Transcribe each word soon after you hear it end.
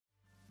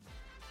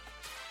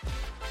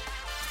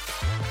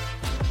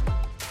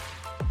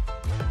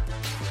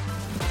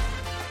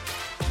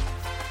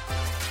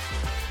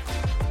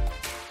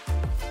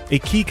A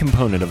key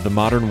component of the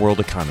modern world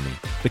economy,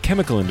 the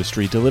chemical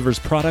industry delivers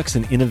products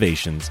and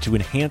innovations to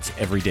enhance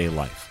everyday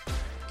life.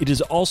 It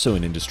is also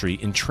an industry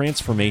in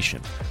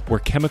transformation, where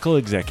chemical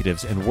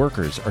executives and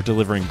workers are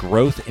delivering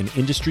growth and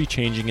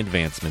industry-changing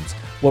advancements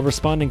while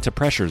responding to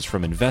pressures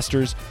from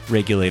investors,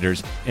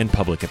 regulators, and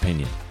public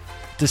opinion.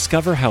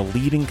 Discover how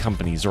leading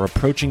companies are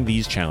approaching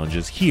these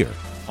challenges here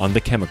on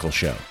The Chemical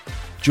Show.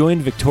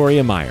 Join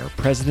Victoria Meyer,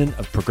 president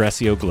of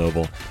Progressio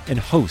Global and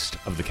host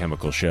of The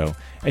Chemical Show,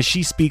 as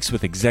she speaks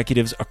with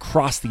executives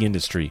across the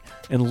industry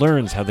and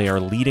learns how they are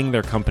leading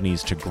their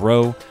companies to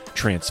grow,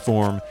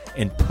 transform,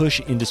 and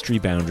push industry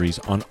boundaries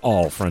on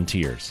all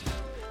frontiers.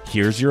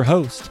 Here's your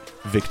host,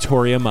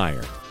 Victoria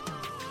Meyer.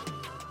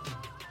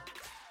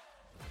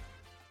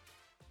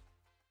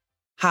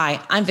 Hi,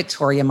 I'm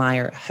Victoria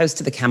Meyer, host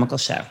of The Chemical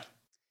Show.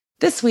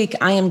 This week,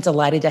 I am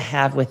delighted to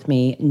have with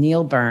me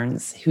Neil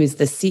Burns, who is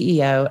the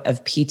CEO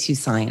of P2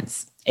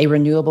 Science, a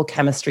renewable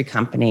chemistry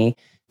company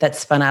that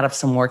spun out of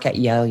some work at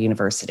Yale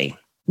University.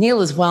 Neil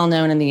is well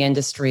known in the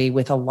industry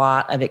with a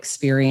lot of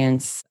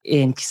experience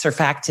in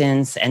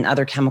surfactants and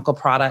other chemical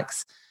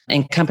products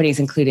and companies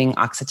including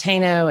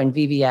Oxiteno and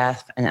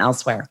VVF and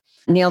elsewhere.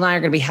 Neil and I are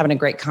going to be having a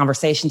great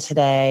conversation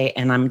today,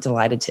 and I'm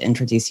delighted to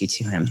introduce you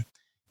to him.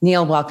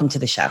 Neil, welcome to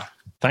the show.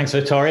 Thanks,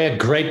 Victoria.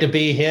 Great to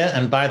be here.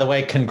 And by the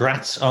way,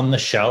 congrats on the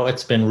show.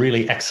 It's been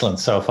really excellent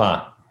so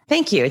far.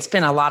 Thank you. It's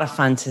been a lot of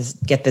fun to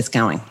get this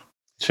going.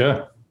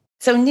 Sure.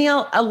 So,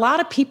 Neil, a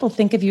lot of people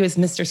think of you as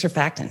Mr.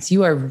 Surfactants.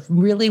 You are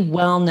really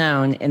well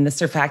known in the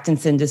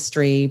surfactants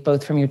industry,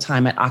 both from your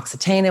time at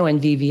Oxiteno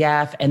and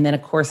VVF, and then,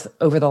 of course,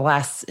 over the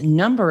last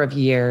number of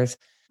years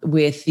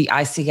with the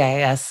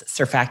ICIS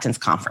Surfactants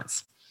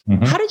Conference.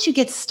 Mm-hmm. How did you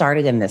get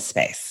started in this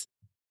space?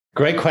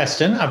 Great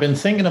question. I've been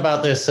thinking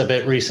about this a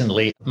bit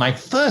recently. My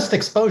first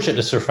exposure to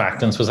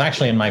surfactants was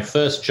actually in my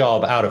first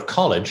job out of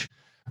college,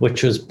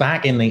 which was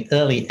back in the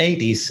early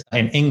 80s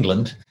in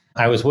England.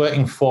 I was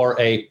working for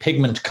a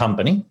pigment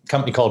company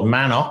called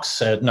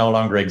Manox. It no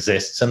longer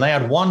exists. And they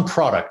had one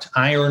product,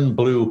 iron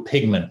blue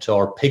pigment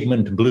or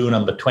pigment blue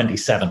number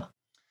 27.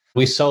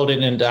 We sold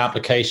it into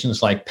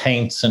applications like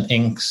paints and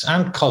inks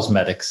and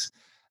cosmetics.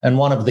 And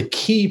one of the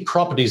key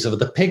properties of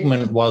the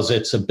pigment was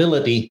its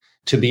ability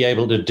to be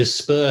able to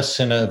disperse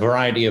in a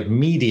variety of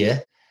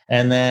media,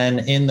 and then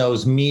in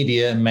those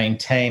media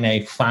maintain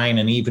a fine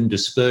and even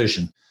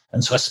dispersion.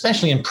 And so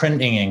especially in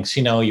printing inks,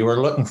 you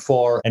were looking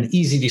for an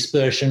easy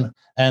dispersion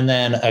and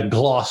then a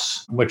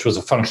gloss, which was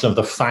a function of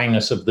the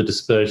fineness of the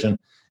dispersion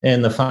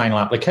in the final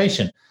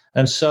application.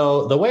 And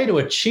so the way to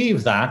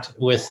achieve that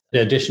with the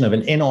addition of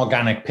an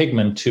inorganic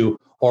pigment to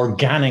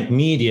organic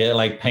media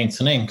like paints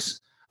and inks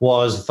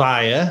was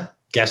via,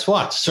 guess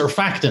what,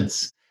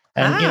 surfactants.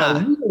 And,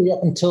 really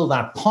up until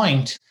that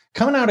point,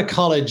 coming out of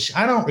college,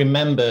 I don't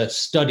remember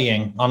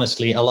studying,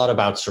 honestly, a lot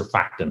about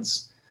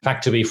surfactants. In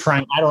fact, to be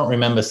frank, I don't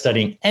remember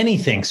studying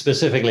anything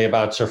specifically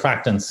about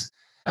surfactants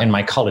in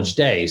my college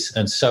days.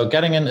 And so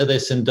getting into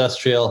this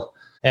industrial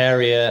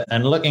area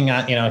and looking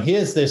at,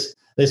 here's this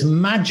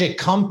magic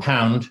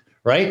compound,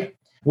 right?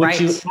 Which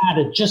you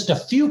added just a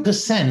few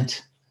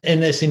percent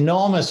in this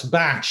enormous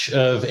batch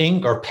of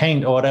ink or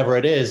paint or whatever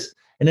it is.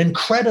 And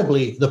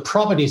incredibly, the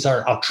properties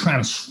are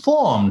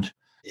transformed.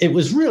 It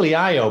was really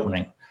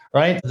eye-opening,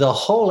 right? The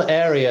whole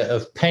area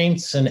of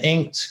paints and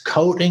inks,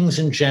 coatings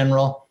in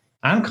general,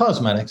 and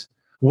cosmetics,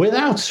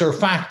 without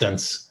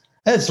surfactants,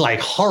 it's like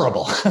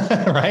horrible,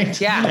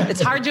 right? Yeah, it's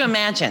hard to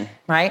imagine,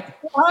 right?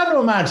 Hard to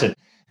imagine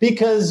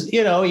because,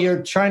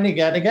 you're trying to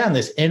get, again,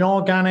 this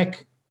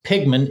inorganic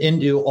pigment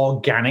into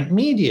organic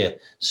media.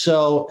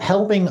 So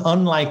helping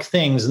unlike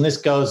things, and this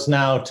goes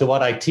now to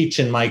what I teach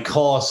in my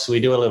course. We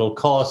do a little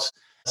course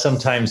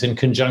sometimes in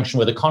conjunction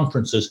with the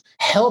conferences.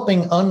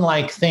 Helping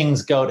unlike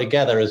things go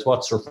together is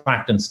what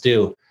surfactants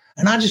do.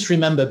 And I just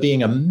remember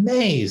being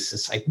amazed.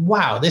 It's like,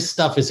 wow, this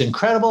stuff is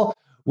incredible.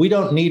 We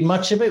don't need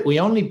much of it. We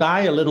only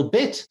buy a little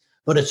bit,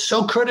 but it's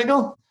so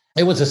critical.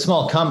 It was a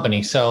small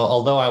company. So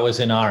although I was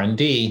in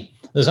R&D,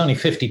 there's only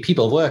 50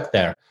 people work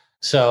there.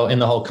 So in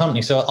the whole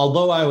company. So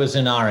although I was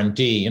in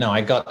R&D,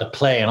 I got to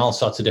play in all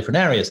sorts of different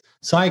areas.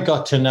 So I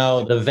got to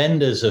know the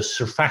vendors of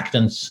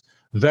surfactants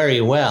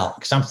very well,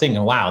 because I'm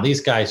thinking, wow,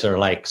 these guys are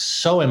like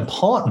so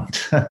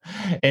important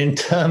in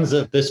terms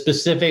of the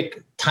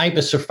specific type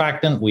of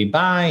surfactant we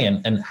buy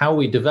and how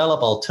we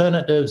develop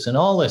alternatives and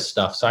all this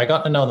stuff. So I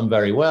got to know them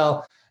very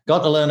well,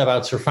 got to learn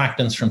about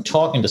surfactants from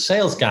talking to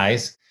sales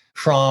guys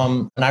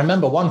and I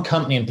remember one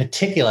company in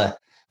particular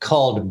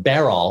called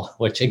Berol,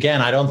 which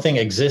again, I don't think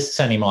exists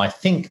anymore. I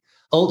think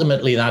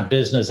ultimately that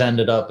business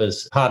ended up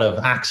as part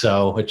of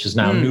Axo, which is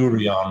now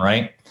Nourion,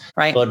 right?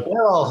 Right. But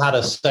Berol had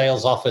a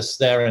sales office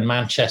there in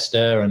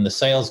Manchester, and the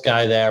sales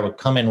guy there would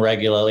come in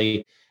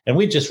regularly, and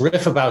we'd just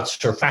riff about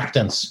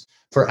surfactants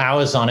for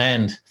hours on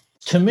end.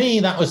 To me,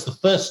 that was the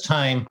first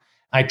time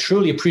I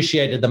truly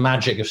appreciated the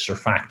magic of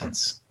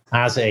surfactants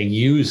as a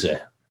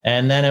user.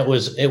 And then it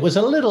was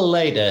a little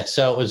later,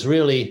 so it was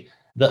really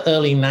the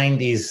early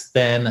 90s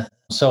then.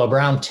 So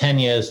around 10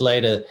 years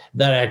later,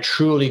 that I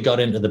truly got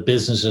into the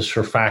business of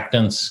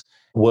surfactants,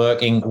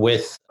 working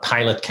with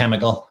Pilot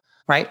Chemical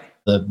Right.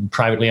 the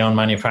privately owned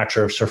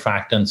manufacturer of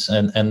surfactants,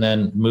 and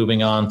then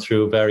moving on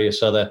through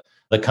various other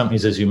the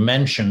companies, as you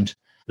mentioned,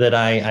 that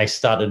I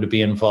started to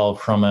be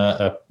involved from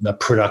a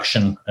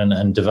production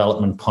and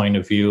development point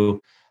of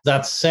view.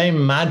 That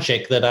same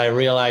magic that I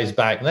realized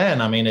back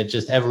then, I mean, it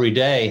just every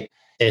day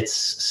it's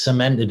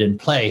cemented in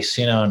place,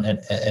 and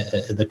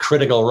the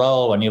critical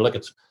role when you look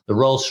at the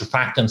role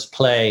surfactants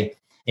play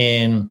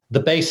in the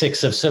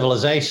basics of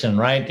civilization,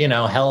 right?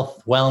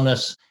 Health,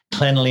 wellness,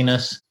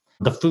 cleanliness,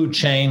 the food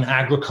chain,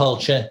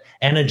 agriculture,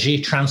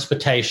 energy,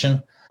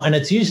 transportation. And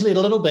it's usually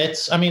little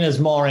bits. I mean, there's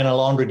more in a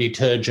laundry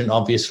detergent,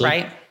 obviously.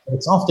 Right.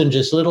 It's often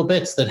just little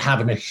bits that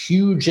have a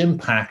huge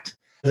impact.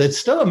 It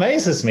still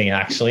amazes me,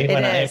 actually.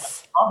 When I'm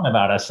talking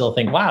about it, I still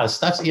think, wow, it's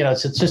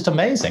just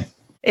amazing.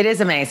 It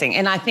is amazing.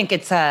 And I think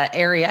it's an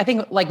area, I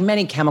think like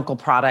many chemical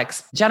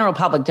products, general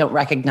public don't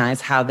recognize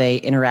how they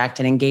interact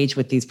and engage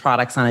with these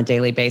products on a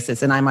daily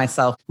basis. And I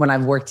myself, when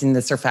I've worked in the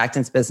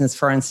surfactants business,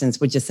 for instance,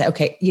 would just say,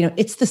 okay,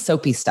 it's the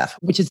soapy stuff,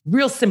 which is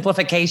real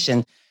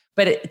simplification.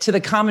 But to the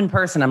common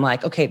person, I'm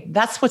like, okay,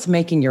 that's what's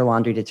making your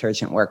laundry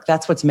detergent work.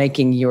 That's what's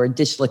making your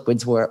dish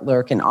liquids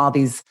work and all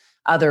these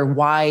other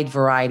wide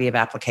variety of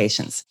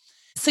applications.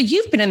 So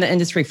you've been in the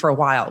industry for a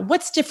while.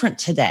 What's different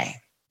today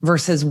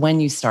versus when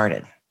you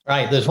started?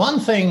 Right. There's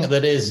one thing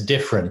that is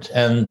different,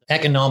 and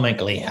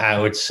economically, I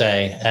would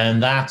say,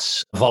 and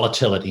that's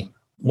volatility.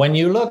 When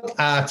you look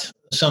at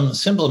some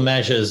simple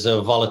measures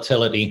of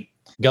volatility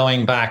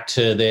going back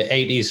to the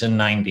 80s and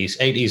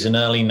 80s and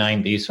early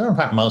 90s, or in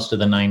fact, most of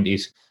the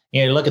 90s,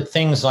 you look at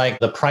things like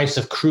the price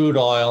of crude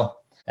oil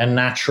and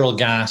natural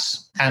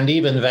gas, and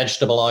even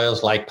vegetable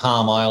oils like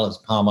palm oil, as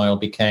palm oil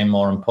became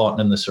more important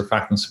in the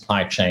surfactant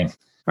supply chain.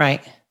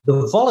 Right.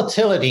 The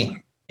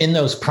volatility in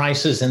those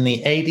prices in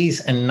the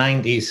 80s and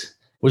 90s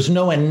was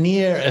nowhere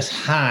near as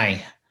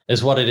high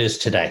as what it is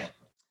today.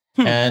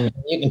 And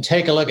you can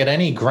take a look at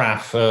any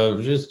graph,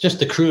 just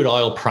the crude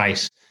oil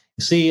price.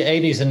 You see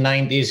 80s and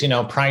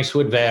 90s, price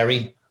would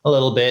vary a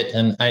little bit.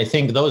 And I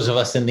think those of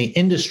us in the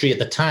industry at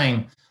the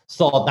time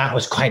thought that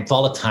was quite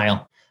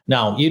volatile.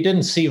 Now, you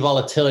didn't see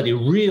volatility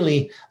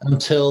really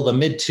until the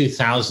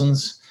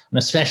mid-2000s, and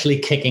especially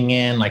kicking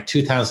in like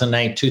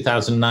 2008,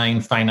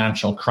 2009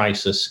 financial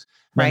crisis.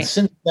 Right. And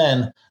since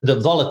then, the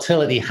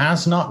volatility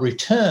has not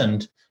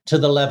returned to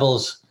the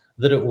levels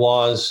that it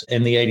was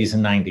in the 80s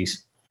and 90s.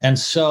 And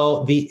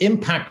so the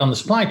impact on the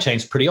supply chain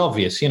is pretty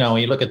obvious. You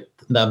look at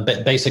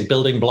the basic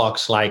building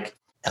blocks like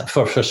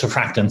for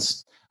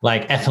surfactants,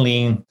 like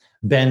ethylene,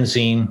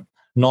 benzene,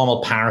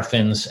 normal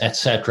paraffins,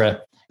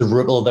 etc.,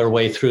 ripple their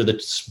way through the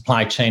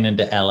supply chain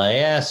into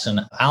LAS and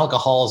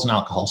alcohols and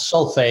alcohol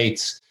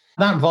sulfates.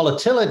 That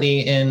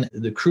volatility in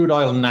the crude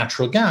oil and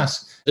natural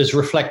gas is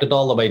reflected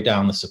all the way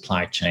down the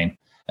supply chain.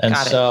 And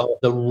so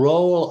the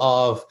role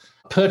of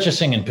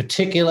purchasing in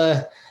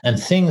particular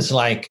and things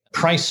like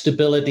price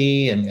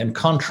stability and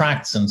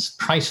contracts and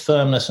price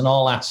firmness and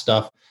all that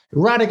stuff,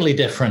 radically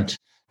different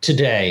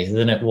today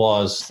than it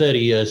was 30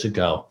 years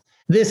ago.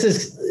 This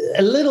is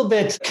a little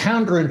bit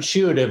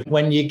counterintuitive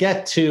when you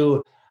get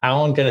to,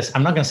 I'm not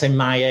going to say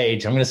my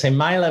age, I'm going to say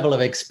my level of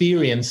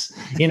experience.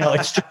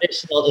 It's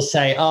traditional to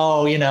say,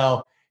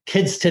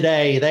 kids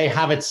today, they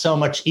have it so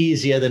much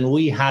easier than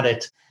we had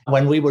it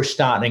when we were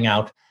starting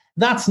out.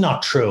 That's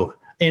not true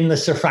in the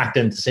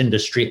surfactants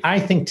industry. I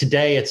think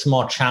today it's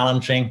more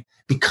challenging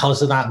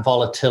because of that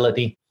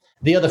volatility.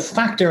 The other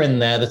factor in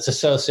there that's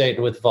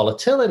associated with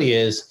volatility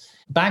is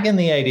back in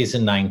the 80s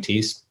and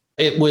 90s,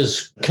 it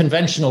was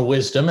conventional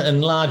wisdom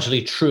and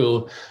largely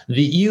true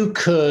that you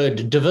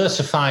could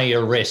diversify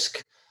your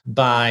risk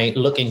by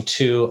looking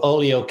to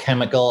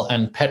oleochemical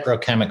and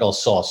petrochemical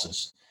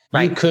sources.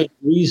 Right. You could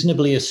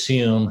reasonably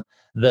assume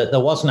that there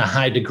wasn't a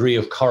high degree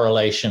of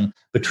correlation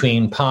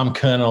between palm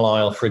kernel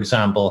oil, for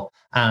example,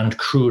 and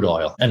crude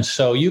oil. And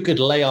so you could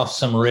lay off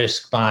some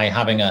risk by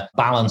having a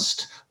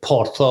balanced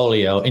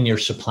portfolio in your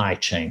supply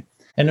chain.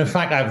 And in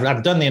fact,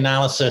 I've done the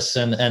analysis,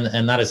 and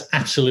that is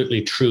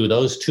absolutely true.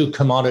 Those two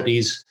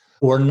commodities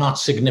were not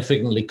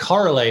significantly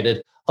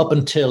correlated up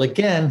until,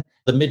 again,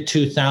 the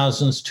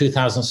mid-2000s,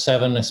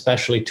 2007,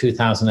 especially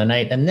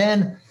 2008. And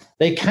then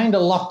they kind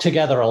of locked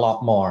together a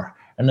lot more.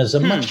 And there's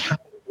a much higher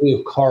degree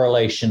of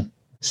correlation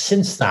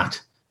since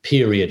that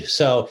period.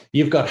 So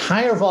you've got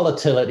higher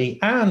volatility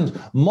and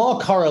more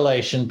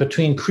correlation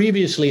between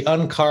previously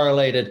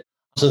uncorrelated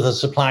to the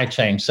supply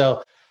chain.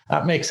 So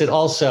that makes it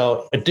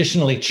also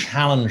additionally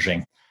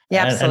challenging.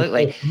 Yeah,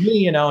 absolutely. And for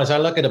me, as I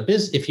look at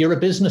if you're a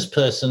business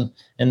person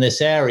in this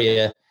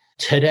area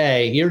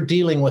today, you're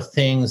dealing with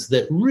things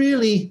that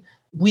really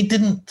we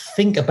didn't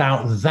think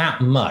about that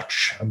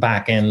much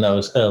back in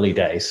those early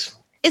days.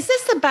 Is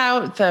this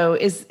about, though,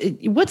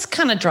 what's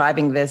kind of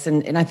driving this?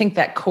 And I think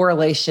that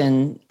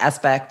correlation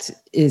aspect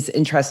is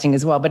interesting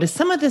as well. But is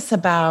some of this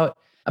about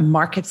a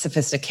market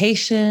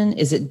sophistication?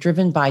 Is it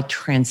driven by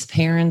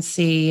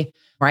transparency?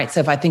 Right. So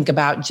if I think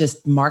about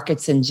just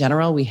markets in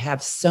general, we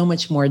have so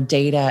much more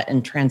data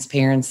and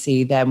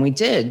transparency than we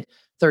did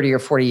 30 or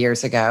 40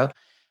 years ago.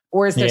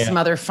 Or is there some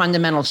other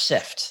fundamental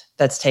shift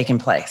that's taken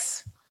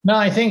place? No,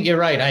 I think you're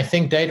right. I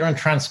think data and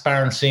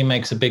transparency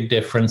makes a big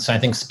difference. I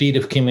think speed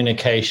of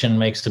communication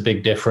makes a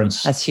big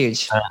difference. That's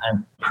huge.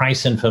 And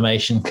price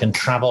information can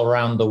travel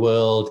around the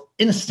world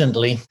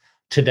instantly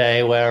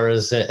today,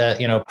 whereas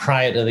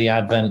prior to the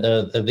advent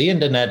of the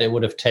internet, it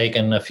would have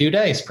taken a few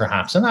days,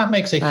 perhaps, and that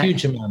makes a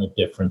huge amount of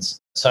difference.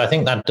 So I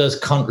think that does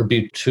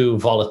contribute to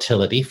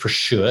volatility for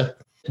sure.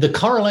 The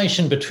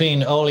correlation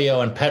between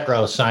oleo and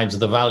petro sides of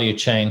the value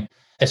chain,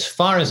 as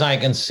far as I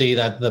can see,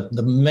 that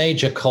the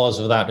major cause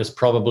of that is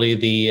probably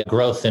the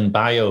growth in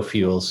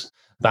biofuels,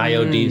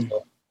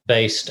 biodiesel,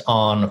 based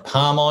on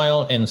palm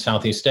oil in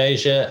Southeast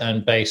Asia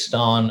and based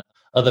on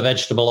other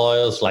vegetable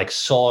oils like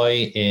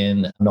soy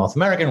in North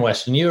America and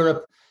Western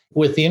Europe.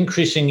 With the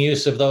increasing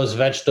use of those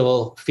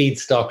vegetable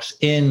feedstocks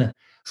in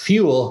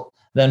fuel,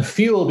 then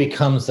fuel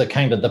becomes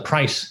the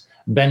price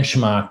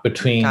benchmark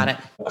between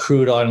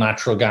crude oil,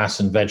 natural gas,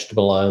 and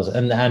vegetable oils.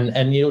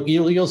 And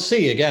you'll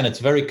see, again, it's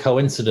very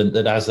coincident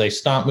that as they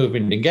start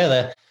moving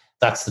together,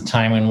 that's the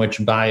time in which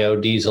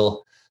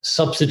biodiesel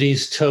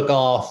subsidies took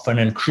off and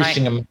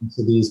increasing amounts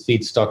of these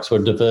feedstocks were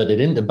diverted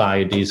into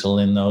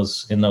biodiesel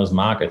in those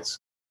markets.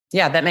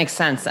 Yeah, that makes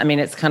sense. I mean,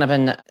 it's kind of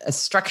a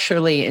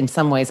structurally, in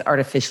some ways,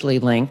 artificially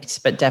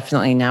linked, but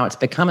definitely now it's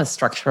become a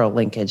structural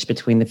linkage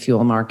between the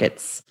fuel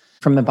markets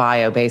from the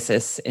bio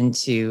basis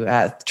into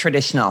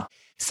traditional.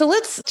 So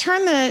let's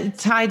turn the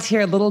tides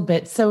here a little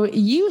bit. So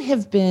you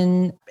have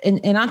been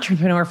an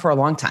entrepreneur for a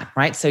long time,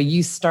 right? So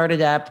you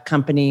started up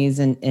companies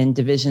and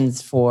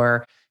divisions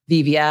for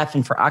VVF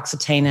and for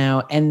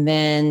Oxiteno. And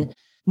then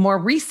more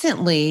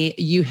recently,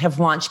 you have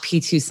launched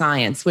P2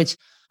 Science, which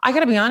I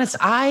got to be honest,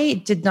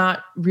 I did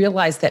not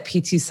realize that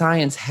P2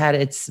 Science had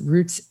its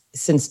roots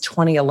since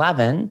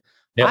 2011.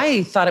 Yep.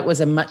 I thought it was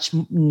a much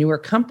newer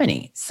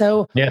company.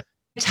 So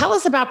tell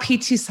us about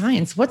P2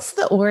 Science. What's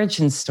the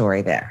origin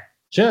story there?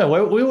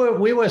 Sure.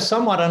 We were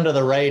somewhat under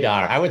the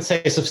radar. I would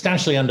say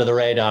substantially under the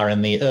radar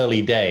in the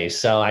early days.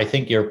 So I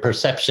think your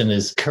perception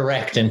is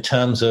correct in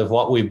terms of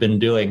what we've been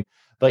doing.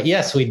 But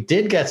yes, we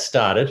did get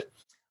started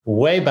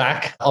way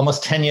back,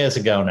 almost 10 years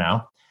ago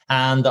now.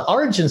 And the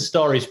origin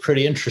story is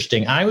pretty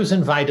interesting. I was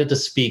invited to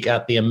speak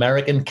at the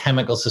American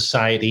Chemical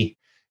Society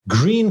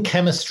Green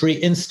Chemistry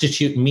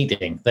Institute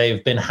meeting.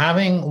 They've been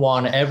having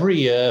one every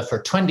year for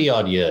 20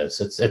 odd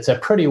years. It's a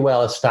pretty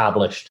well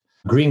established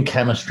green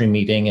chemistry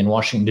meeting in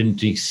Washington,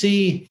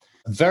 D.C.,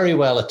 very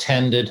well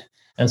attended.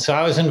 And so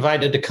I was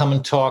invited to come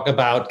and talk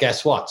about,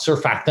 guess what?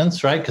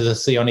 Surfactants, right? Because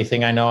it's the only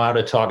thing I know how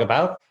to talk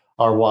about,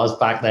 or was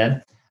back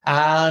then.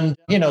 And,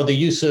 the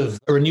use of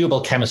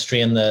renewable chemistry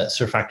in the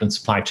surfactant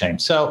supply chain.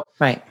 So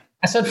I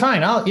said,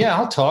 fine,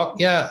 I'll talk.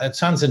 Yeah, it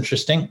sounds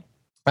interesting.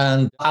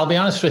 And I'll be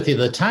honest with you,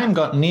 the time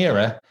got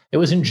nearer. It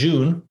was in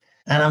June.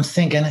 And I'm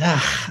thinking,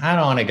 I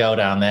don't want to go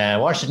down there.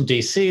 Washington,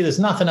 D.C., there's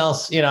nothing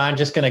else. I'm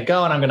just going to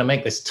go and I'm going to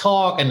make this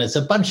talk. And it's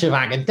a bunch of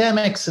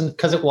academics. And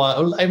because it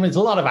was a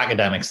lot of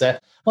academics there,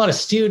 a lot of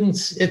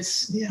students.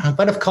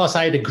 But of course,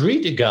 I had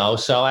agreed to go.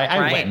 So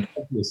I went,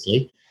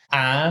 obviously.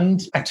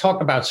 And I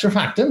talked about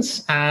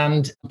surfactants.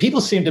 And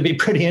people seemed to be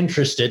pretty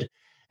interested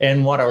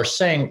in what I was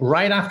saying.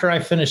 Right after I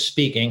finished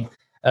speaking,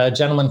 a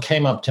gentleman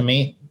came up to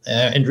me,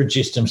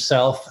 introduced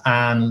himself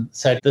and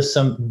said, there's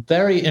some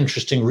very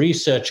interesting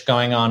research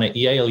going on at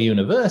Yale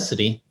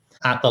University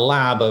at the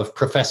lab of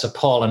Professor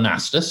Paul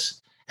Anastas.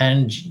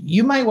 And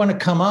you might want to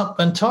come up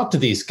and talk to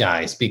these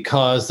guys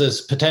because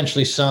there's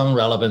potentially some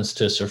relevance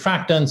to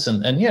surfactants.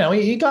 And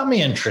he got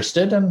me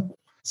interested and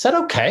said,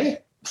 okay,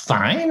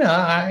 fine.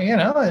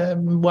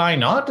 Why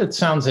not? It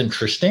sounds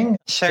interesting.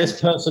 Sure.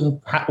 This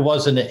person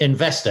was an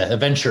investor, a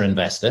venture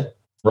investor.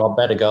 Rob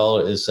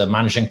Bettigal is a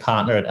managing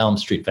partner at Elm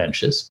Street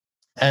Ventures.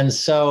 And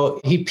so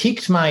he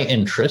piqued my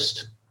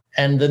interest.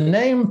 And the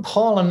name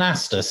Paul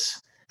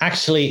Anastas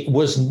actually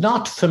was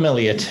not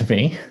familiar to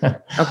me.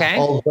 Okay.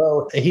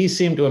 Although he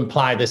seemed to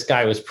imply this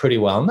guy was pretty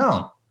well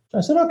known. So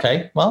I said,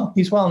 okay, well,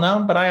 he's well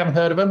known, but I haven't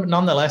heard of him.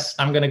 Nonetheless,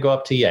 I'm going to go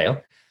up to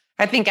Yale.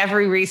 I think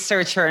every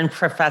researcher and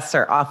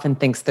professor often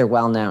thinks they're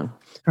well known.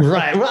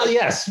 Right. Well,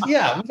 yes.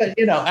 Yeah. But,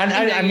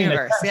 I mean,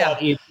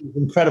 he's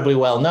incredibly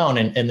well known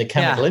in the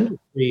chemical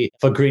industry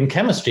for green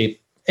chemistry.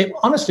 It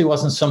honestly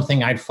wasn't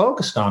something I'd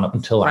focused on up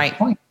until that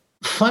point.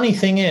 Funny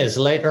thing is,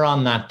 later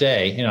on that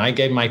day, I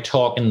gave my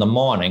talk in the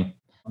morning.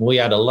 We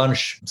had a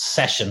lunch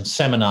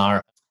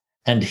seminar,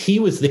 and he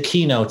was the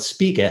keynote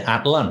speaker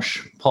at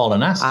lunch, Paul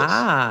Anastas.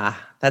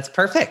 Ah, that's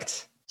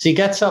perfect. So he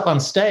gets up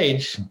on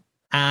stage.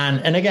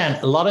 And again,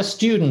 a lot of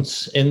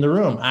students in the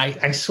room.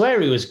 I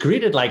swear he was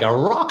greeted like a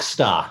rock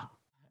star.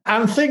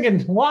 I'm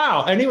thinking,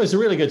 wow. And he was a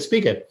really good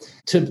speaker.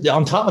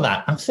 On top of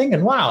that, I'm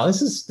thinking, wow,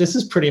 this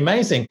is pretty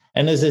amazing.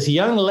 And there's this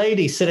young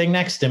lady sitting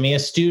next to me, a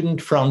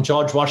student from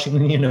George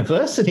Washington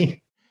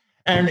University.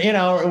 And,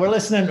 we're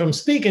listening to him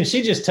speak. And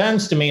she just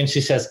turns to me and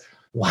she says,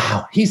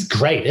 wow, he's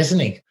great, isn't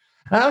he?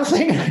 And I'm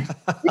thinking,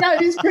 yeah,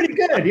 he's pretty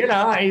good.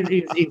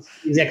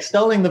 He's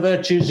extolling the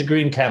virtues of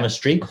green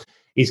chemistry.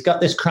 He's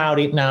got this crowd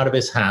eating out of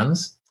his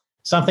hands.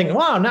 So I'm thinking,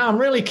 wow, now I'm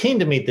really keen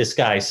to meet this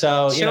guy.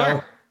 So, sure.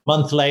 A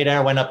month later, I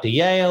went up to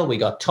Yale. We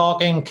got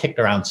talking, kicked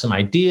around some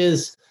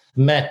ideas.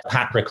 met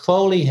Patrick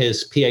Foley,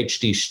 his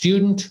PhD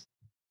student,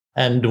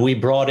 and we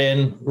brought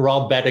in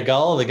Rob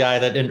Bettigal, the guy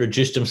that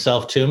introduced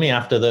himself to me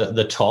after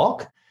the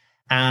talk,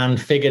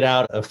 and figured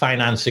out a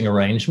financing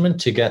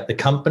arrangement to get the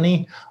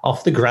company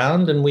off the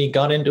ground. And we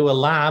got into a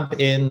lab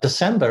in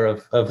December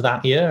of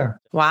that year.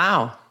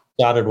 Wow.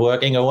 Started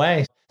working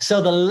away.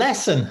 So the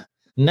lesson,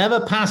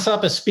 never pass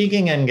up a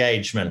speaking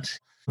engagement,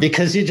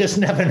 because you just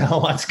never know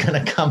what's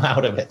going to come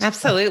out of it.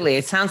 Absolutely.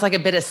 It sounds like a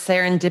bit of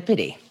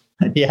serendipity.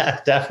 Yeah,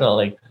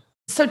 definitely.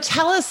 So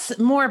tell us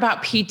more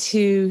about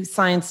P2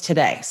 Science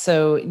today.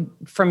 So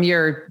from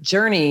your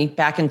journey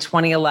back in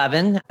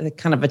 2011,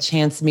 kind of a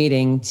chance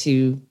meeting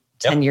to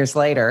 10 years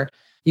later,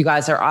 you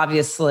guys are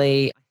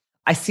obviously,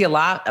 I see a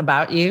lot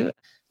about you,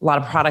 a lot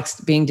of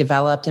products being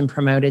developed and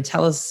promoted.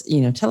 Tell us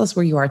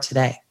where you are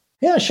today.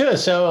 Yeah, sure.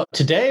 So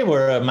today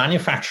we're a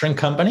manufacturing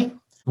company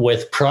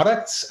with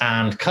products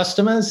and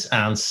customers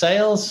and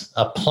sales,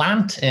 a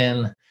plant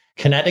in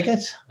Connecticut.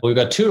 We've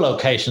got 2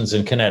 locations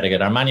in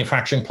Connecticut. Our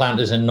manufacturing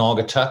plant is in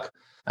Naugatuck,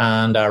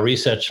 and our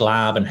research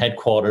lab and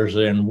headquarters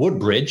are in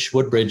Woodbridge.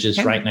 Woodbridge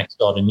is right next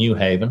door to New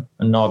Haven,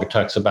 and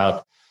Naugatuck's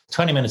about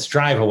 20 minutes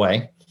drive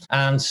away.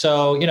 And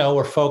so,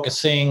 we're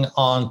focusing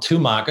on 2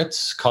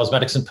 markets.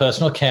 Cosmetics and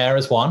personal care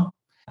is one,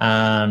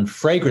 and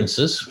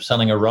fragrances,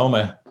 selling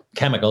aroma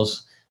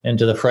chemicals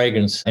into the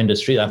fragrance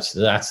industry. That's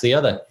the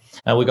other.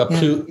 And we've got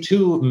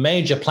two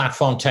major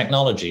platform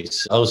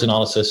technologies,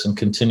 ozonolysis and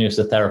continuous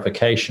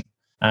esterification.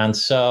 And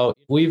so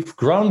we've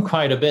grown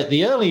quite a bit.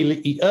 The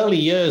early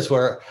years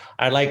were,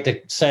 I like to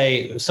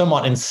say,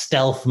 somewhat in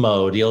stealth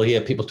mode. You'll hear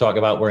people talk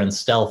about we're in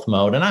stealth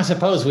mode. And I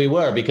suppose we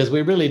were, because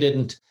we really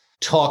didn't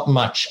talk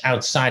much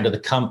outside of the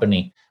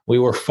company. We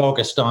were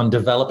focused on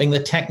developing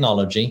the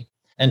technology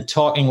and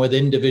talking with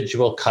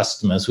individual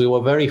customers. We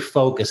were very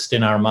focused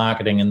in our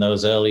marketing in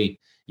those early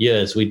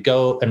years. We'd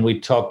go and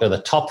we'd talk to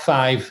the top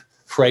 5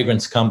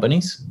 fragrance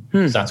companies.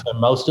 That's where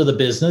most of the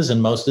business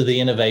and most of the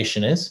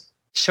innovation is.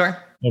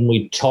 Sure. And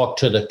we'd talk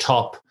to the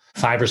top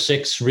 5 or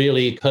 6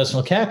 really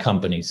personal care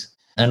companies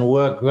and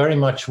work very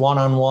much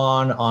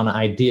one-on-one on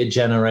idea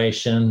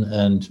generation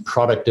and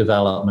product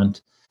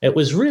development. It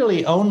was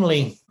really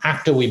only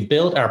after we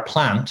built our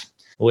plant,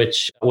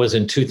 which was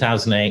in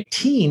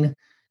 2018,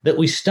 that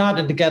we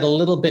started to get a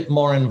little bit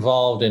more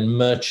involved in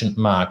merchant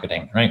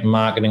marketing, right?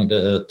 Marketing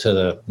to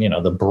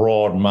the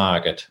broad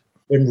market.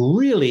 And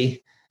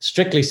really,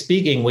 strictly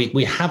speaking,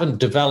 we haven't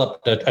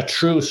developed a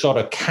true sort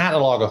of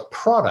catalog of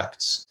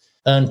products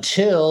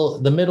until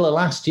the middle of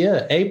last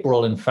year.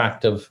 April, in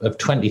fact, of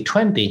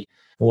 2020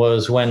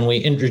 was when we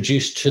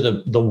introduced to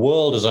the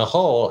world as a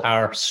whole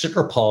our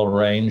Citropol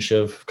range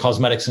of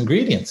cosmetics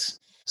ingredients.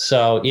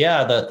 So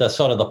yeah, the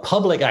sort of the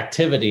public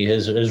activity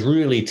has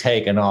really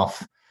taken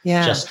off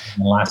just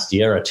in the last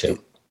year or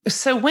 2.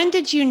 So when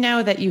did you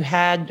know that you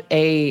had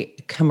a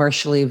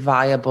commercially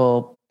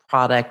viable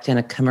product and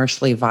a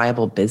commercially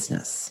viable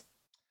business?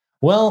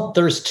 Well,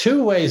 there's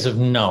 2 ways of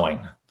knowing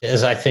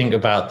as I think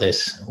about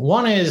this.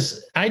 One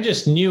is I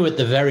just knew at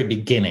the very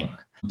beginning,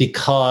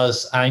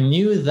 because I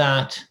knew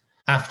that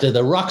after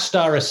the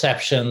rockstar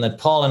reception that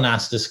Paul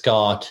Anastas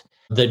got,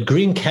 that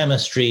green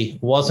chemistry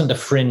wasn't a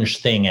fringe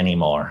thing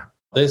anymore.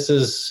 This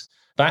is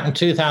back in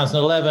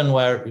 2011,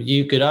 where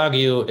you could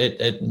argue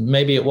it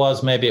maybe it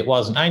was, maybe it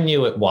wasn't. I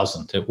knew it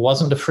wasn't. It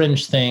wasn't a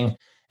fringe thing.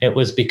 It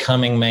was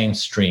becoming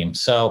mainstream.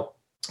 So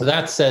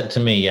that said to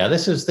me, yeah,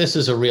 this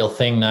is a real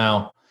thing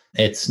now.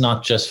 It's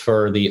not just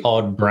for the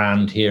odd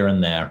brand here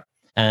and there.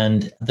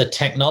 And the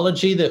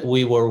technology that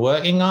we were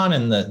working on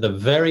in the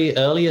very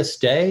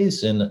earliest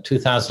days in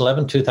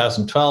 2011,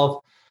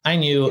 2012, I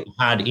knew it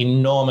had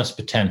enormous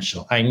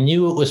potential. I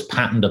knew it was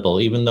patentable,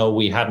 even though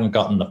we hadn't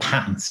gotten the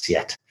patents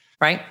yet.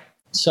 Right.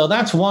 So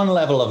that's one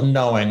level of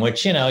knowing,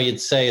 which,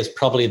 you'd say is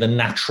probably the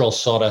natural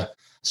sort of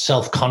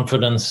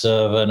self-confidence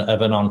of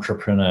an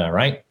entrepreneur,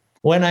 right?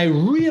 When I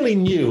really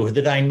knew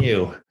that I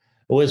knew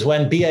was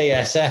when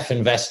BASF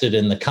invested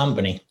in the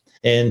company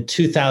in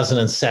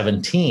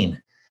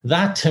 2017.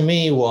 That to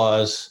me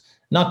was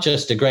not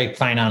just a great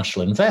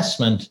financial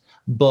investment,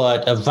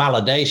 but a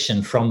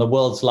validation from the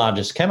world's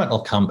largest chemical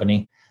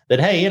company that,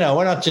 hey,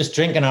 we're not just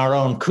drinking our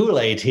own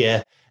Kool-Aid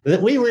here,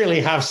 that we really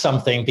have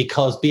something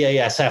because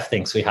BASF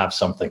thinks we have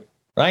something,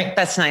 right?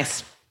 That's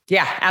nice.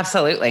 Yeah,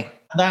 absolutely.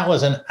 That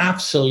was an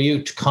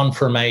absolute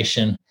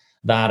confirmation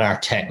that our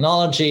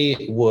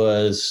technology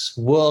was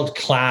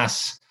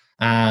world-class,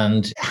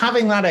 and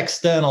having that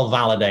external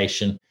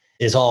validation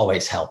is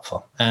always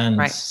helpful.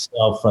 And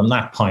so from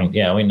that point,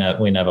 yeah, we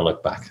never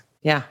look back.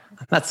 Yeah,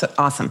 that's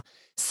awesome.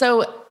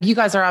 So you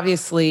guys are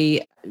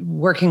obviously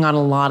working on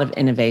a lot of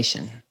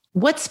innovation.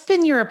 What's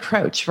been your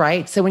approach,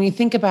 right? So when you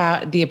think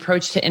about the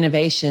approach to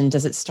innovation,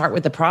 does it start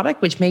with the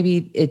product, which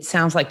maybe it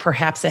sounds like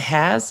perhaps it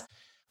has,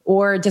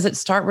 or does it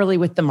start really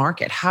with the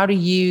market? How do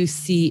you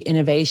see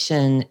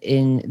innovation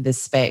in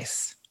this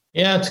space?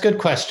 Yeah, it's a good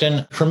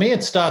question. For me,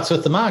 it starts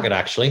with the market,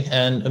 actually.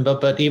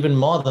 But even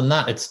more than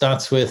that, it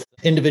starts with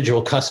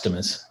individual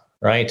customers.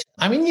 right?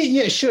 I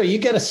mean, sure, you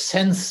get a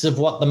sense of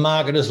what the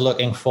market is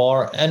looking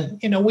for. And,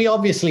 we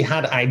obviously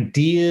had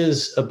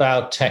ideas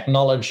about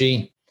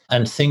technology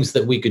and things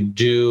that we could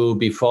do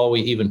before we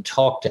even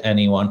talked to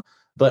anyone.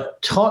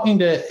 But talking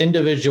to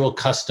individual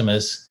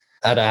customers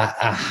at a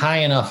high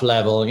enough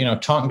level,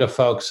 talking to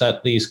folks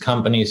at these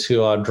companies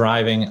who are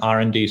driving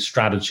R&D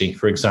strategy,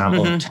 for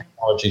example,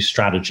 technology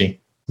strategy,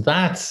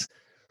 that's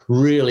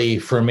really,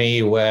 for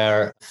me,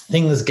 where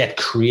things get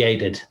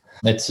created.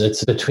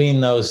 It's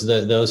between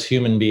those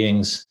human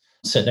beings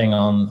sitting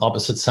on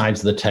opposite sides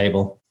of the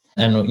table.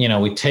 And,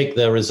 we take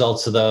the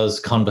results of those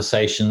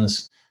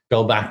conversations,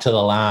 go back to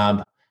the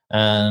lab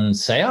and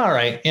say, all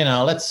right,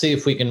 let's see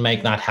if we can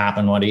make that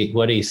happen. What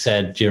he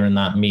said during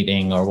that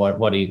meeting, or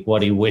what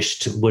he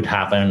wished would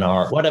happen,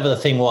 or whatever the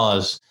thing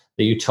was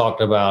that you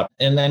talked about,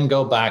 and then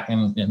go back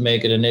and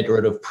make it an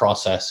iterative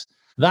process.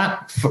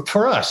 That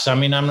for us,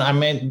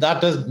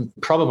 that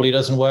probably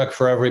doesn't work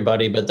for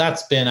everybody, but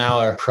that's been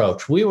our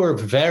approach. We were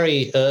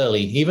very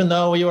early, even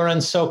though we were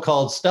in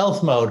so-called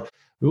stealth mode.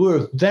 We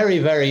were very,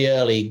 very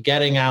early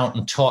getting out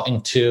and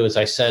talking to, as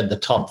I said, the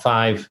top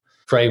 5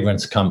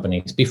 fragrance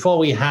companies. Before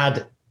we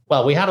had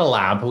a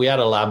lab. We had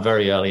a lab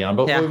very early on,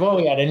 but before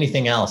we had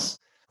anything else,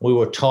 we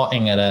were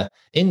talking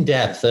in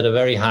depth at a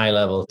very high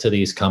level to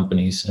these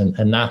companies.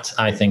 And that,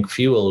 I think,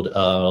 fueled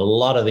a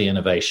lot of the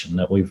innovation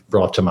that we've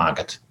brought to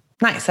market.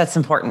 Nice. That's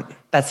important.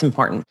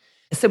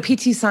 So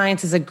P2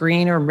 Science is a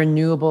green or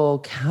renewable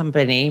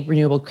company,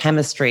 renewable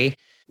chemistry,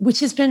 which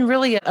has been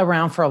really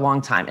around for a long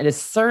time. It is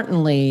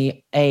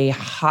certainly a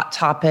hot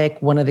topic.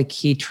 One of the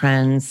key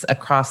trends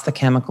across the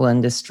chemical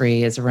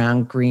industry is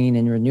around green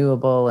and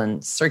renewable and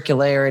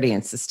circularity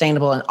and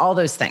sustainable and all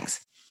those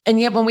things.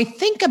 And yet when we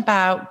think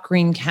about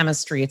green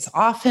chemistry, it's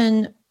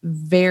often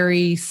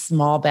very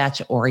small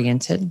batch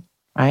oriented,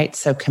 right?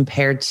 So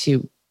compared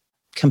to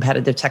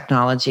competitive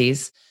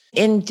technologies,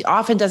 and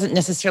often doesn't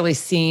necessarily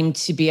seem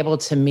to be able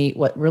to meet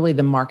what really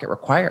the market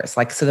requires.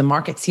 So the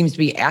market seems to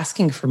be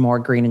asking for more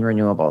green and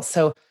renewable.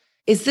 So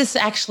is this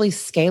actually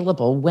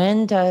scalable?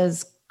 When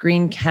does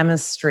green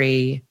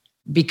chemistry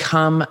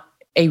become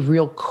a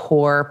real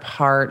core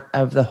part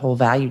of the whole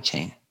value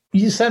chain?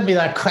 You sent me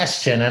that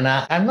question, and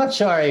I'm not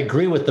sure I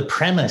agree with the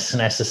premise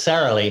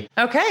necessarily.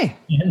 Okay.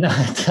 In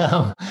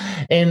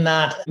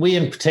that we,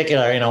 in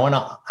particular, we're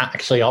not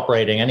actually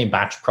operating any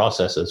batch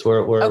processes.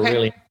 We're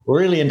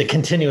really into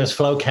continuous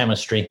flow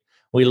chemistry.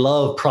 We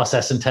love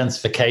process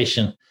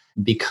intensification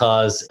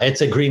because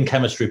it's a green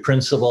chemistry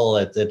principle.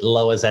 It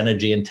lowers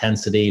energy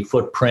intensity,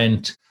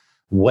 footprint,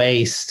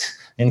 waste,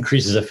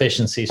 increases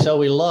efficiency. So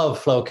we love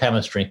flow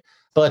chemistry.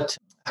 But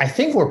I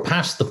think we're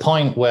past the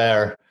point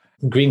where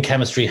green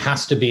chemistry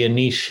has to be a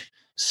niche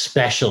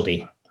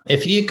specialty.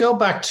 If you go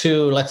back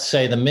to, let's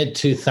say, the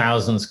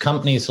mid-2000s,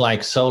 companies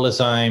like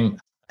Solazyme,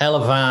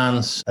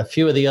 Elevance, a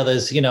few of the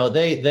others,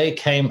 they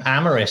came,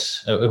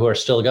 Amyris, who are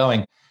still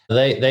going,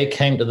 they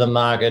came to the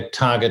market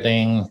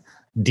targeting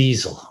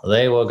diesel.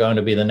 They were going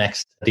to be the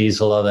next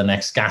diesel or the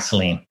next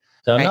gasoline.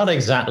 So Not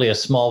exactly a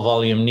small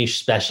volume niche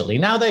specialty.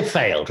 Now they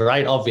failed,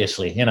 right?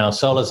 Obviously,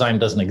 Solazyme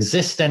doesn't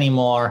exist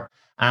anymore.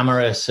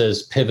 Amyris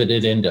has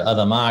pivoted into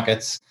other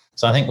markets.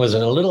 So I think it was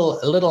a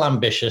little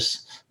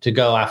ambitious to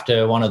go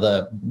after one of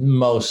the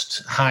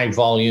most high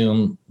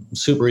volume,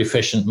 super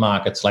efficient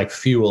markets like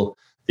fuel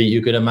that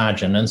you could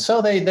imagine. And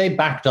so they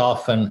backed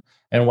off and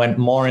went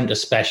more into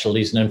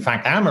specialties. And in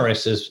fact,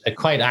 Amyris is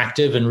quite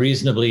active and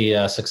reasonably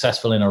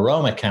successful in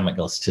aroma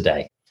chemicals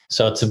today.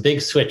 So it's a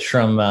big switch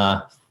from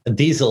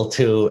diesel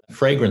to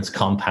fragrance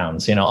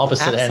compounds,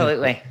 opposite end of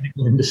the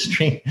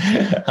industry,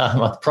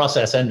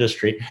 process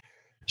industry.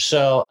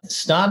 So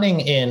starting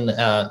in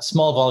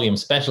small volume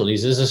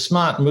specialties is a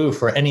smart move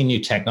for any new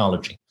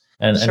technology.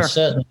 And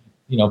certainly,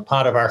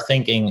 part of our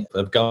thinking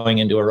of going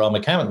into aroma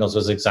chemicals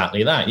was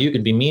exactly that. You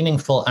could be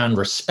meaningful and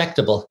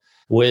respectable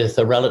with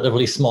a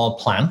relatively small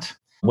plant,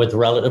 with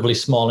relatively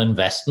small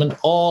investment,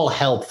 all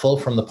helpful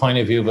from the point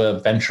of view of a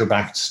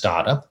venture-backed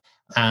startup,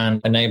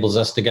 and enables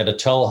us to get a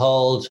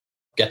toehold,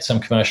 get some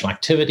commercial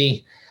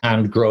activity,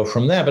 and grow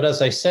from there. But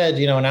as I said,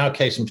 in our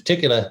case in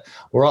particular,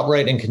 we're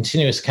operating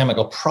continuous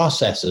chemical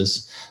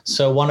processes.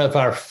 So one of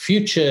our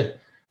future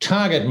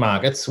target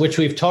markets, which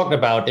we've talked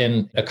about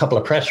in a couple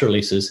of press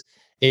releases,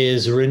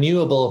 is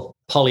renewable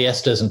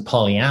polyesters and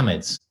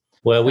polyamides,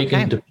 where we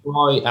can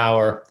deploy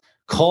our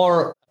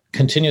core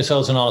continuous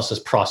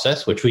ozonolysis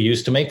process, which we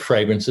use to make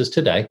fragrances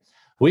today.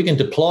 We can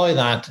deploy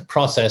that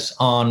process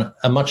on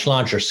a much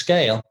larger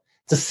scale.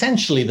 It's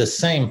essentially the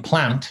same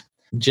plant,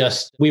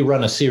 just we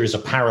run a series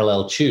of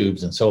parallel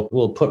tubes. And so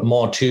we'll put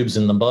more tubes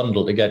in the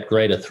bundle to get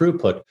greater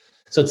throughput.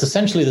 So it's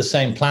essentially the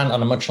same plant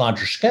on a much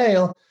larger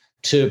scale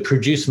to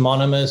produce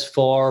monomers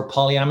for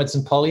polyamides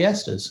and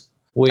polyesters,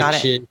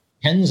 which is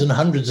tens and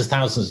hundreds of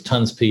thousands of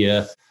tons per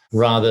year,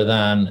 rather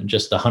than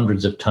just the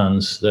hundreds of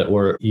tons that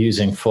we're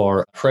using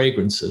for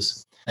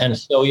fragrances. And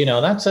so,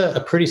 that's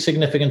a pretty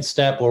significant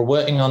step. We're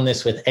working on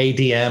this with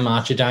ADM,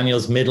 Archer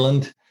Daniels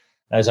Midland,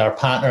 as our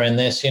partner in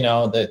this.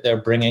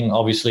 They're bringing,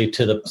 obviously,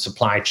 to the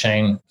supply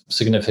chain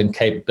significant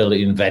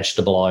capability in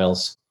vegetable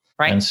oils.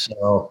 Right. And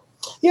so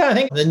Yeah, I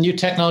think the new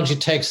technology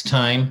takes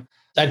time.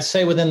 I'd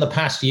say within the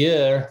past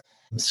year,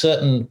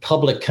 certain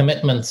public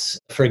commitments,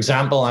 for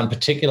example, and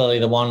particularly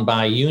the one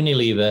by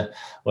Unilever,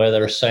 where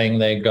they're saying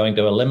they're going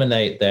to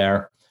eliminate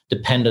their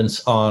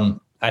dependence on,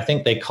 I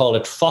think they call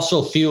it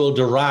fossil fuel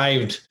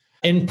derived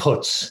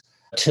inputs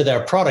to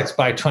their products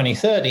by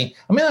 2030.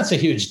 I mean, that's a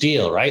huge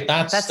deal, right?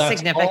 That's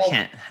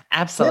significant.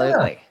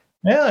 Absolutely.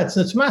 Yeah,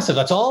 it's massive.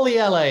 That's all the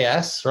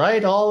LAS,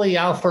 right? All the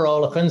alpha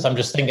olefins. I'm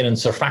just thinking in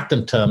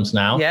surfactant terms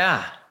now.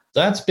 Yeah.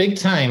 That's big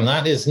time.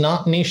 That is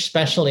not niche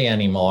specialty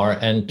anymore.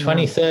 And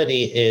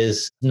 2030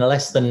 is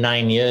less than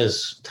 9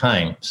 years'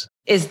 time.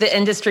 Is the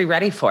industry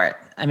ready for it?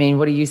 I mean,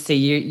 what do you see?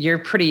 You're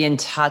pretty in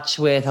touch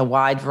with a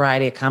wide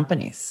variety of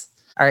companies.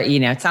 Or,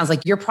 it sounds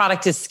like your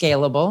product is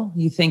scalable.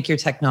 You think your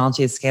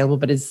technology is scalable,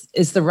 but is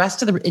the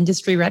rest of the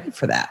industry ready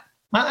for that?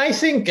 I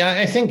think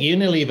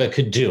Unilever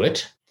could do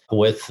it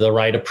with the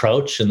right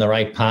approach and the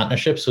right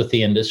partnerships with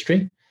the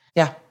industry.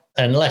 Yeah.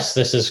 Unless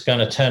this is going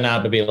to turn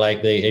out to be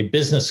like a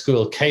business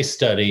school case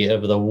study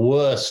of the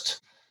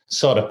worst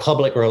sort of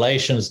public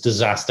relations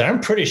disaster. I'm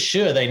pretty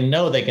sure they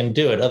know they can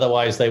do it.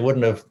 Otherwise, they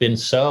wouldn't have been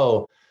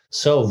so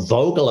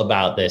vocal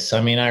about this.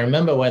 I mean, I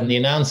remember when the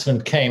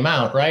announcement came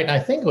out, right? I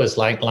think it was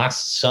like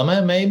last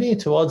summer, maybe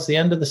towards the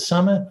end of the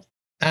summer.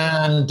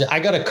 And I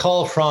got a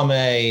call from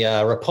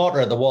a reporter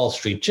at the Wall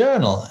Street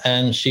Journal,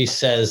 and she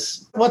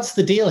says, "What's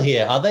the deal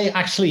here? Are they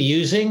actually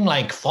using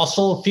like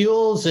fossil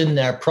fuels in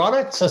their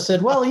products?" I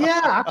said, "Well,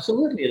 yeah,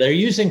 absolutely. They're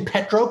using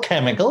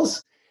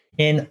petrochemicals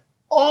in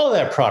all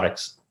their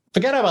products.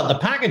 Forget about the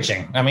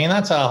packaging. I mean,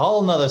 that's a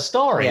whole nother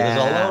story. Yeah.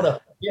 There's a load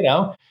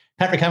of,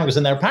 petrochemicals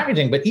in their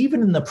packaging, but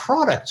even in the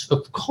products,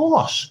 of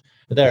course,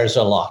 there's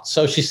a lot."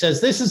 So she says,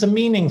 "This is a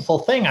meaningful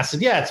thing." I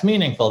said, "Yeah, it's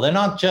meaningful.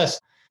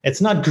 It's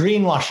not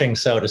greenwashing,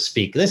 so to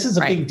speak. This is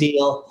a big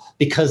deal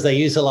because they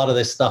use a lot of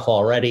this stuff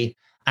already.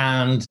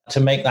 And to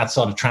make that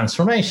sort of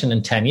transformation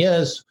in 10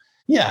 years,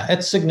 yeah,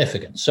 it's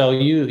significant." So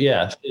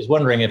is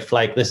wondering if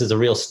like this is a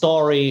real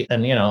story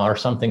and, or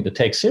something to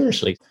take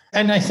seriously.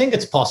 And I think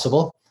it's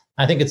possible.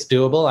 I think it's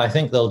doable. I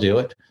think they'll do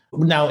it.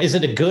 Now, is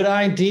it a good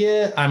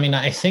idea? I mean,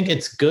 I think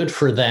it's good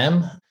for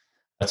them.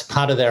 It's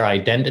part of their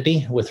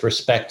identity with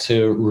respect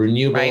to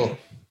renewable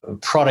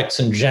products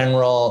in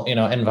general,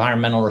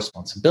 environmental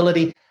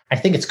responsibility. I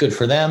think it's good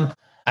for them.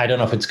 I don't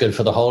know if it's good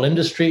for the whole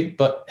industry,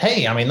 but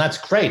hey, I mean, that's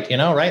great,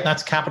 right?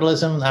 That's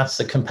capitalism. That's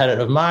the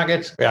competitive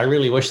market. I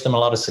really wish them a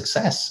lot of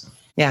success.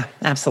 Yeah,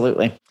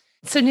 absolutely.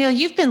 So Neil,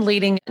 you've been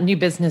leading new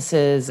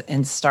businesses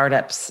and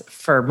startups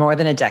for more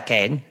than a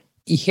decade.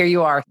 Here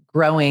you are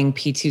growing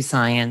P2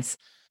 Science.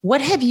 What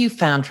have you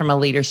found from a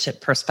leadership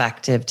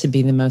perspective to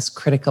be the most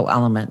critical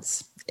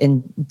elements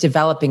in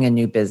developing a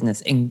new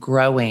business and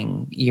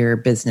growing your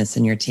business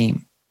and your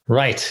team?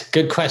 Right.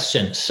 Good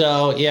question.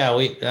 So,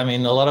 a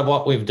lot of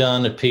what we've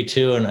done at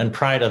P2 and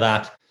prior to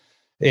that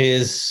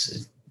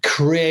is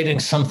creating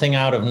something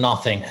out of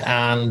nothing.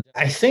 And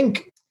I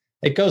think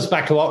it goes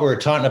back to what we were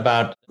talking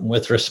about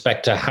with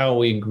respect to how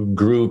we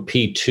grew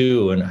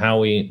P2 and how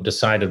we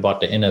decided what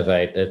to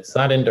innovate. It's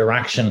that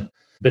interaction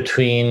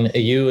between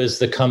you as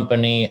the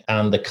company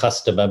and the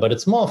customer, but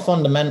it's more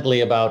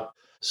fundamentally about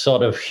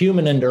sort of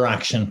human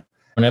interaction.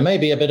 And it may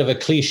be a bit of a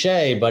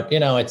cliche, but,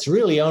 it's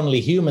really only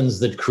humans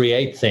that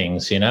create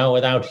things,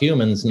 without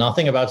humans,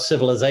 nothing about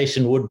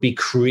civilization would be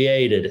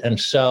created. And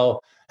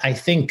so I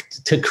think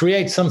to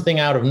create something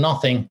out of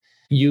nothing,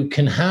 you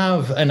can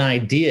have an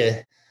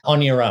idea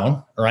on your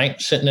own, right?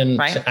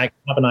 I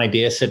have an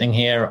idea sitting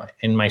here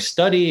in my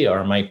study,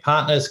 or my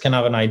partners can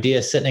have an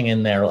idea sitting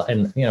in there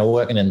and,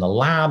 working in the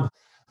lab.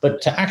 But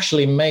to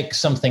actually make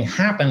something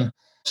happen,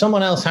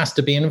 someone else has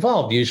to be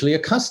involved, usually a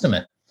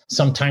customer,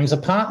 sometimes a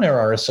partner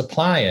or a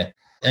supplier.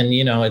 And,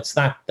 it's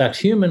that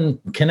human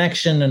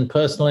connection and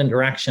personal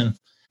interaction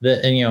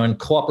that, and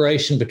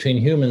cooperation between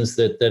humans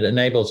that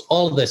enables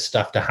all of this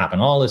stuff to happen,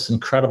 all this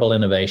incredible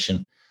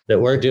innovation that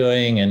we're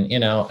doing and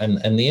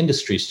the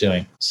industry's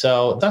doing.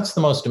 So that's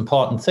the most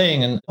important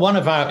thing. And one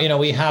of our,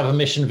 we have a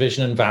mission,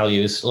 vision, and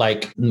values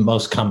like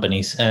most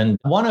companies. And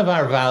one of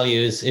our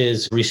values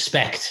is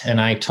respect.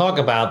 And I talk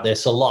about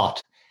this a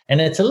lot.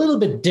 And it's a little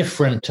bit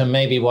different to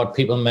maybe what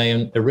people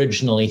may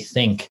originally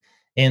think,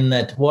 in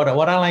that what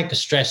I like to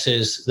stress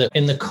is that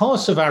in the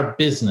course of our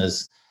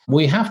business,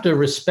 we have to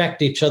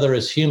respect each other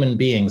as human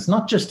beings,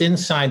 not just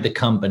inside the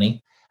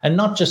company and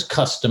not just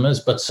customers,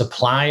 but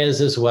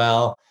suppliers as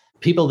well,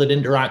 people that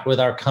interact with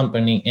our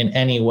company in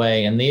any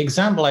way. And the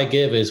example I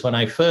give is when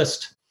I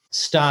first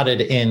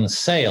started in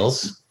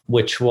sales,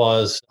 which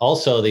was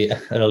also the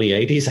early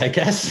 80s, I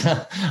guess.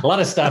 A lot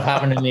of stuff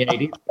happened in the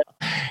 80s.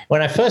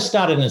 When I first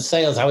started in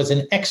sales, I was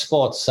in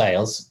export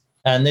sales,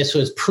 and this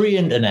was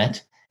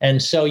pre-internet.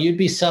 And so you'd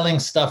be selling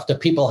stuff to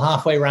people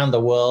halfway around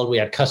the world. We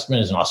had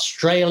customers in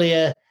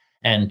Australia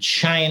and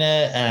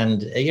China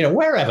and,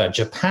 wherever,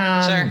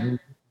 Japan,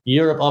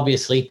 Europe,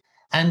 obviously.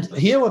 And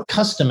here were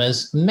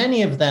customers,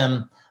 many of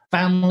them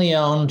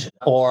family-owned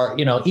or,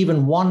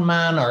 even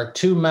one-man or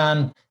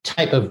two-man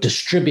type of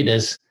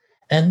distributors.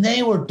 And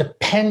they were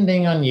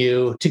depending on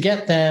you to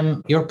get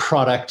them your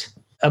product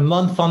a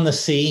month on the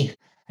sea,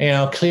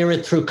 clear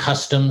it through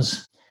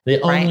customs. The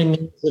only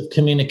means of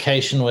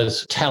communication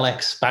was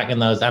telex back in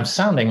those. I'm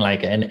sounding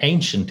like an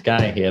ancient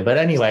guy here, but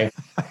anyway,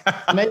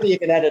 maybe you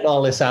can edit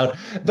all this out.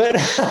 But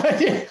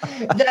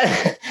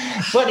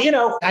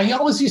I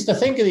always used to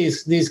think of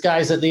these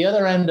guys at the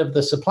other end of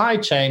the supply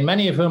chain,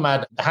 many of whom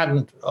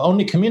hadn't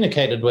only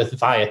communicated with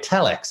via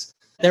telex.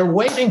 They're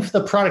waiting for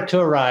the product to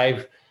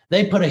arrive.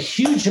 They put a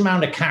huge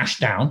amount of cash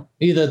down.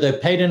 Either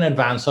they've paid in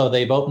advance or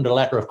they've opened a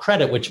letter of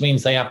credit, which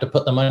means they have to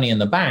put the money in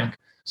the bank.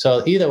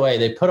 So either way,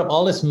 they put up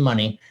all this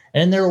money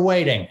and they're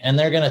waiting, and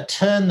they're going to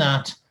turn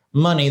that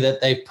money that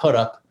they put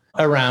up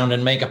around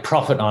and make a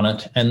profit on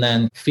it and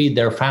then feed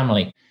their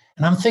family.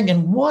 And I'm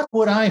thinking, what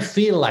would I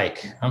feel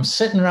like? I'm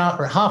sitting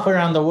around halfway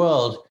around the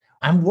world.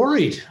 I'm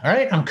worried, all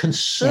right? I'm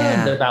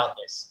concerned about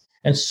this.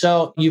 And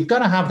so you've got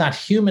to have that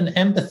human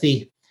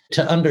empathy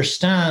to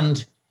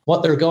understand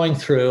what they're going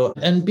through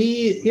and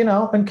be,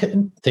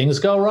 and things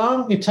go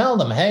wrong, you tell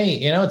them, hey,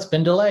 it's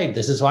been delayed.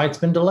 This is why it's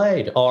been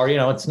delayed. Or,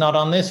 it's not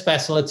on this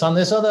vessel, it's on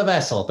this other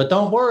vessel. But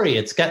don't worry,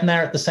 it's getting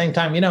there at the same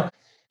time.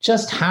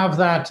 Just have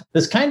that.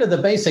 There's kind of the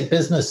basic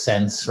business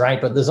sense,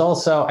 right? But there's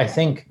also, I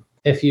think,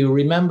 if you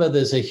remember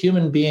there's a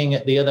human being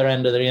at the other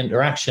end of the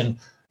interaction,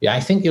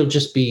 I think you'll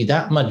just be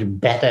that much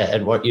better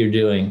at what you're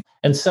doing.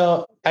 And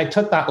so I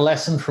took that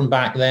lesson from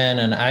back then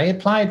and I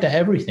applied to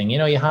everything.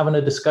 You're having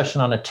a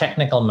discussion on a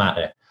technical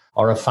matter,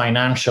 or a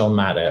financial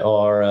matter,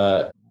 or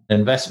an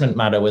investment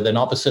matter with an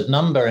opposite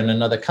number in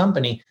another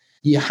company.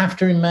 You have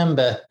to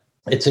remember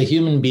it's a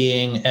human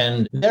being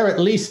and they're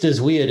at least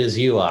as weird as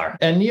you are.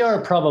 And you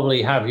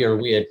probably have your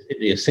weird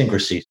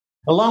idiosyncrasies.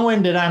 A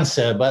long-winded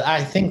answer, but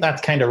I think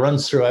that kind of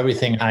runs through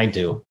everything I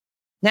do.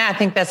 Yeah, I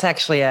think that's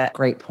actually a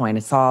great point.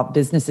 It's all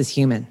business is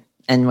human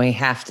and we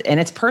have to, and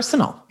it's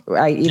personal,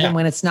 right? Even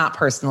when it's not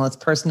personal, it's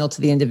personal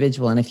to the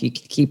individual. And if you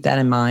keep that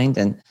in mind,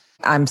 and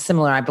I'm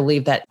similar. I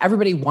believe that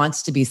everybody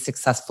wants to be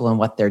successful in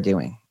what they're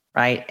doing,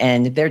 right?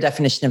 And their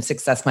definition of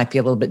success might be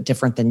a little bit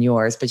different than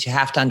yours, but you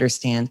have to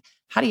understand,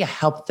 how do you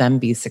help them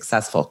be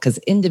successful? Because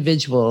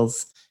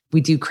individuals,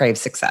 we do crave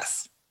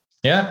success.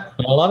 Yeah,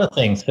 a lot of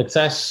things.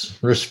 Success,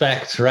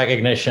 respect,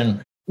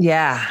 recognition.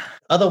 Yeah.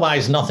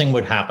 Otherwise, nothing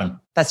would happen.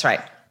 That's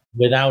right.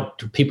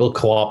 Without people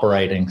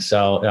cooperating.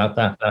 So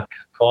that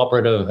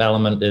cooperative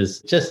element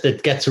is just,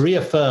 it gets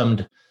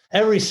reaffirmed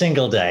every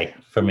single day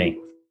for me.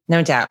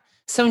 No doubt.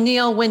 So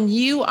Neil, when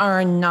you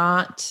are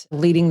not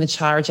leading the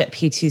charge at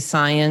P2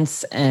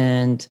 Science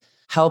and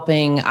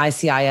helping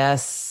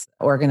ICIS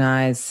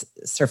organize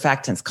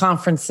surfactants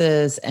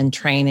conferences and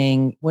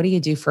training, what do you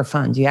do for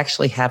fun? Do you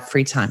actually have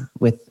free time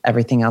with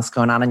everything else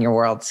going on in your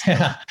world?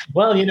 Yeah.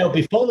 Well,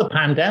 before the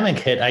pandemic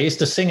hit, I used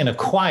to sing in a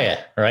choir,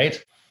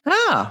 right?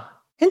 Oh,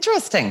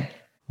 interesting.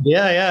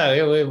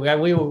 Yeah.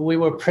 We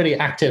were pretty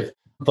active.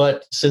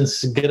 But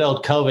since good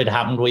old COVID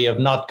happened, we have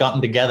not gotten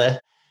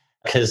together.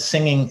 Because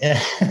singing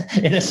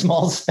in a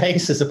small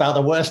space is about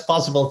the worst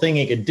possible thing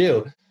you could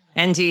do.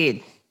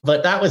 Indeed.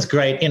 But that was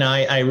great.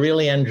 I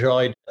really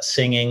enjoyed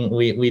singing.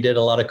 We did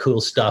a lot of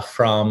cool stuff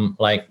from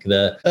like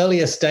the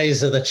earliest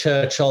days of the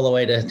church all the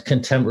way to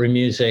contemporary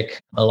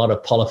music, a lot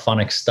of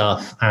polyphonic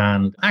stuff.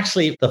 And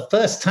actually, the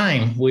first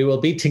time we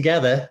will be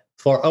together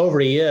for over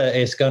a year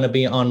is going to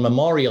be on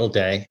Memorial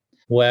Day,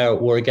 where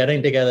we're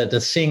getting together to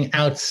sing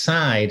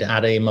outside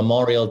at a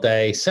Memorial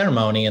Day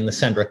ceremony in the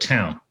center of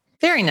town.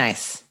 Very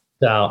nice.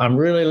 So I'm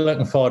really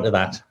looking forward to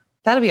that.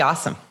 That'll be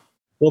awesome.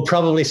 We'll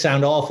probably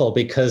sound awful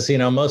because,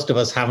 most of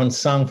us haven't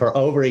sung for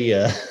over a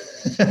year.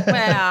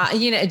 Well,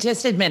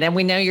 just admit it.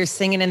 We know you're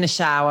singing in the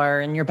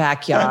shower, in your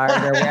backyard,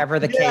 or wherever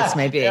the case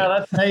may be. Yeah,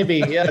 that's maybe.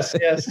 Yes.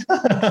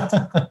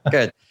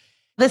 Good.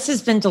 This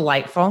has been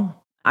delightful.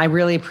 I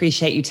really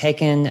appreciate you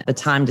taking the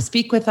time to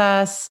speak with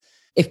us.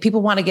 If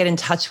people want to get in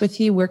touch with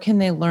you, where can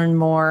they learn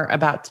more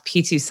about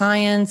P2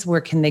 Science?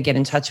 Where can they get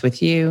in touch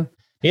with you?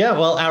 Yeah,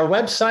 well, our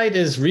website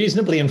is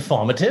reasonably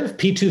informative,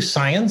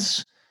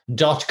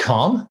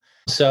 p2science.com.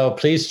 So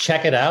please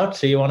check it out.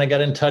 So you want to get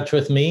in touch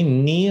with me,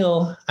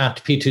 Neil at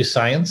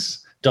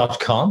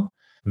p2science.com.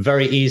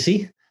 Very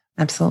easy.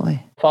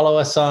 Absolutely. Follow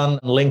us on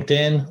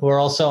LinkedIn. We're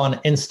also on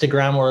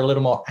Instagram. We're a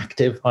little more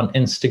active on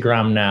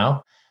Instagram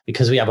now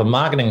because we have a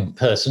marketing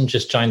person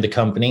just joined the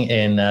company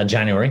in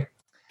January.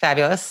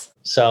 Fabulous.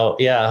 So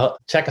yeah,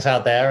 check us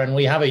out there. And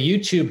we have a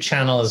YouTube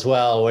channel as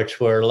well, which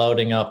we're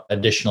loading up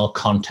additional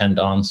content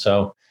on.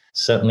 So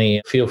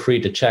certainly feel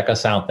free to check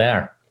us out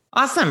there.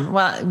 Awesome.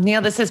 Well,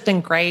 Neil, this has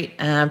been great.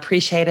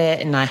 Appreciate it.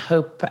 And I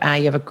hope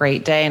you have a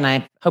great day. And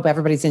I hope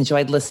everybody's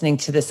enjoyed listening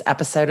to this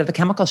episode of The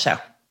Chemical Show.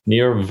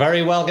 You're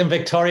very welcome,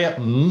 Victoria.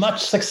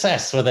 Much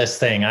success with this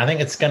thing. I think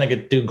it's going to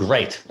do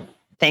great.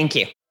 Thank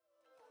you.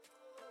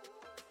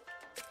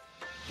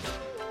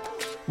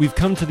 We've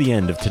come to the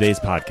end of today's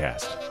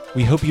podcast.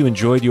 We hope you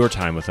enjoyed your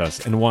time with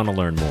us and want to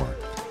learn more.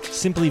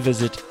 Simply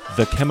visit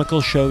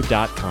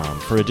thechemicalshow.com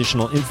for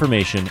additional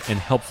information and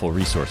helpful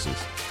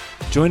resources.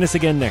 Join us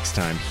again next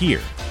time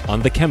here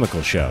on The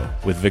Chemical Show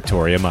with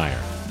Victoria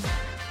Meyer.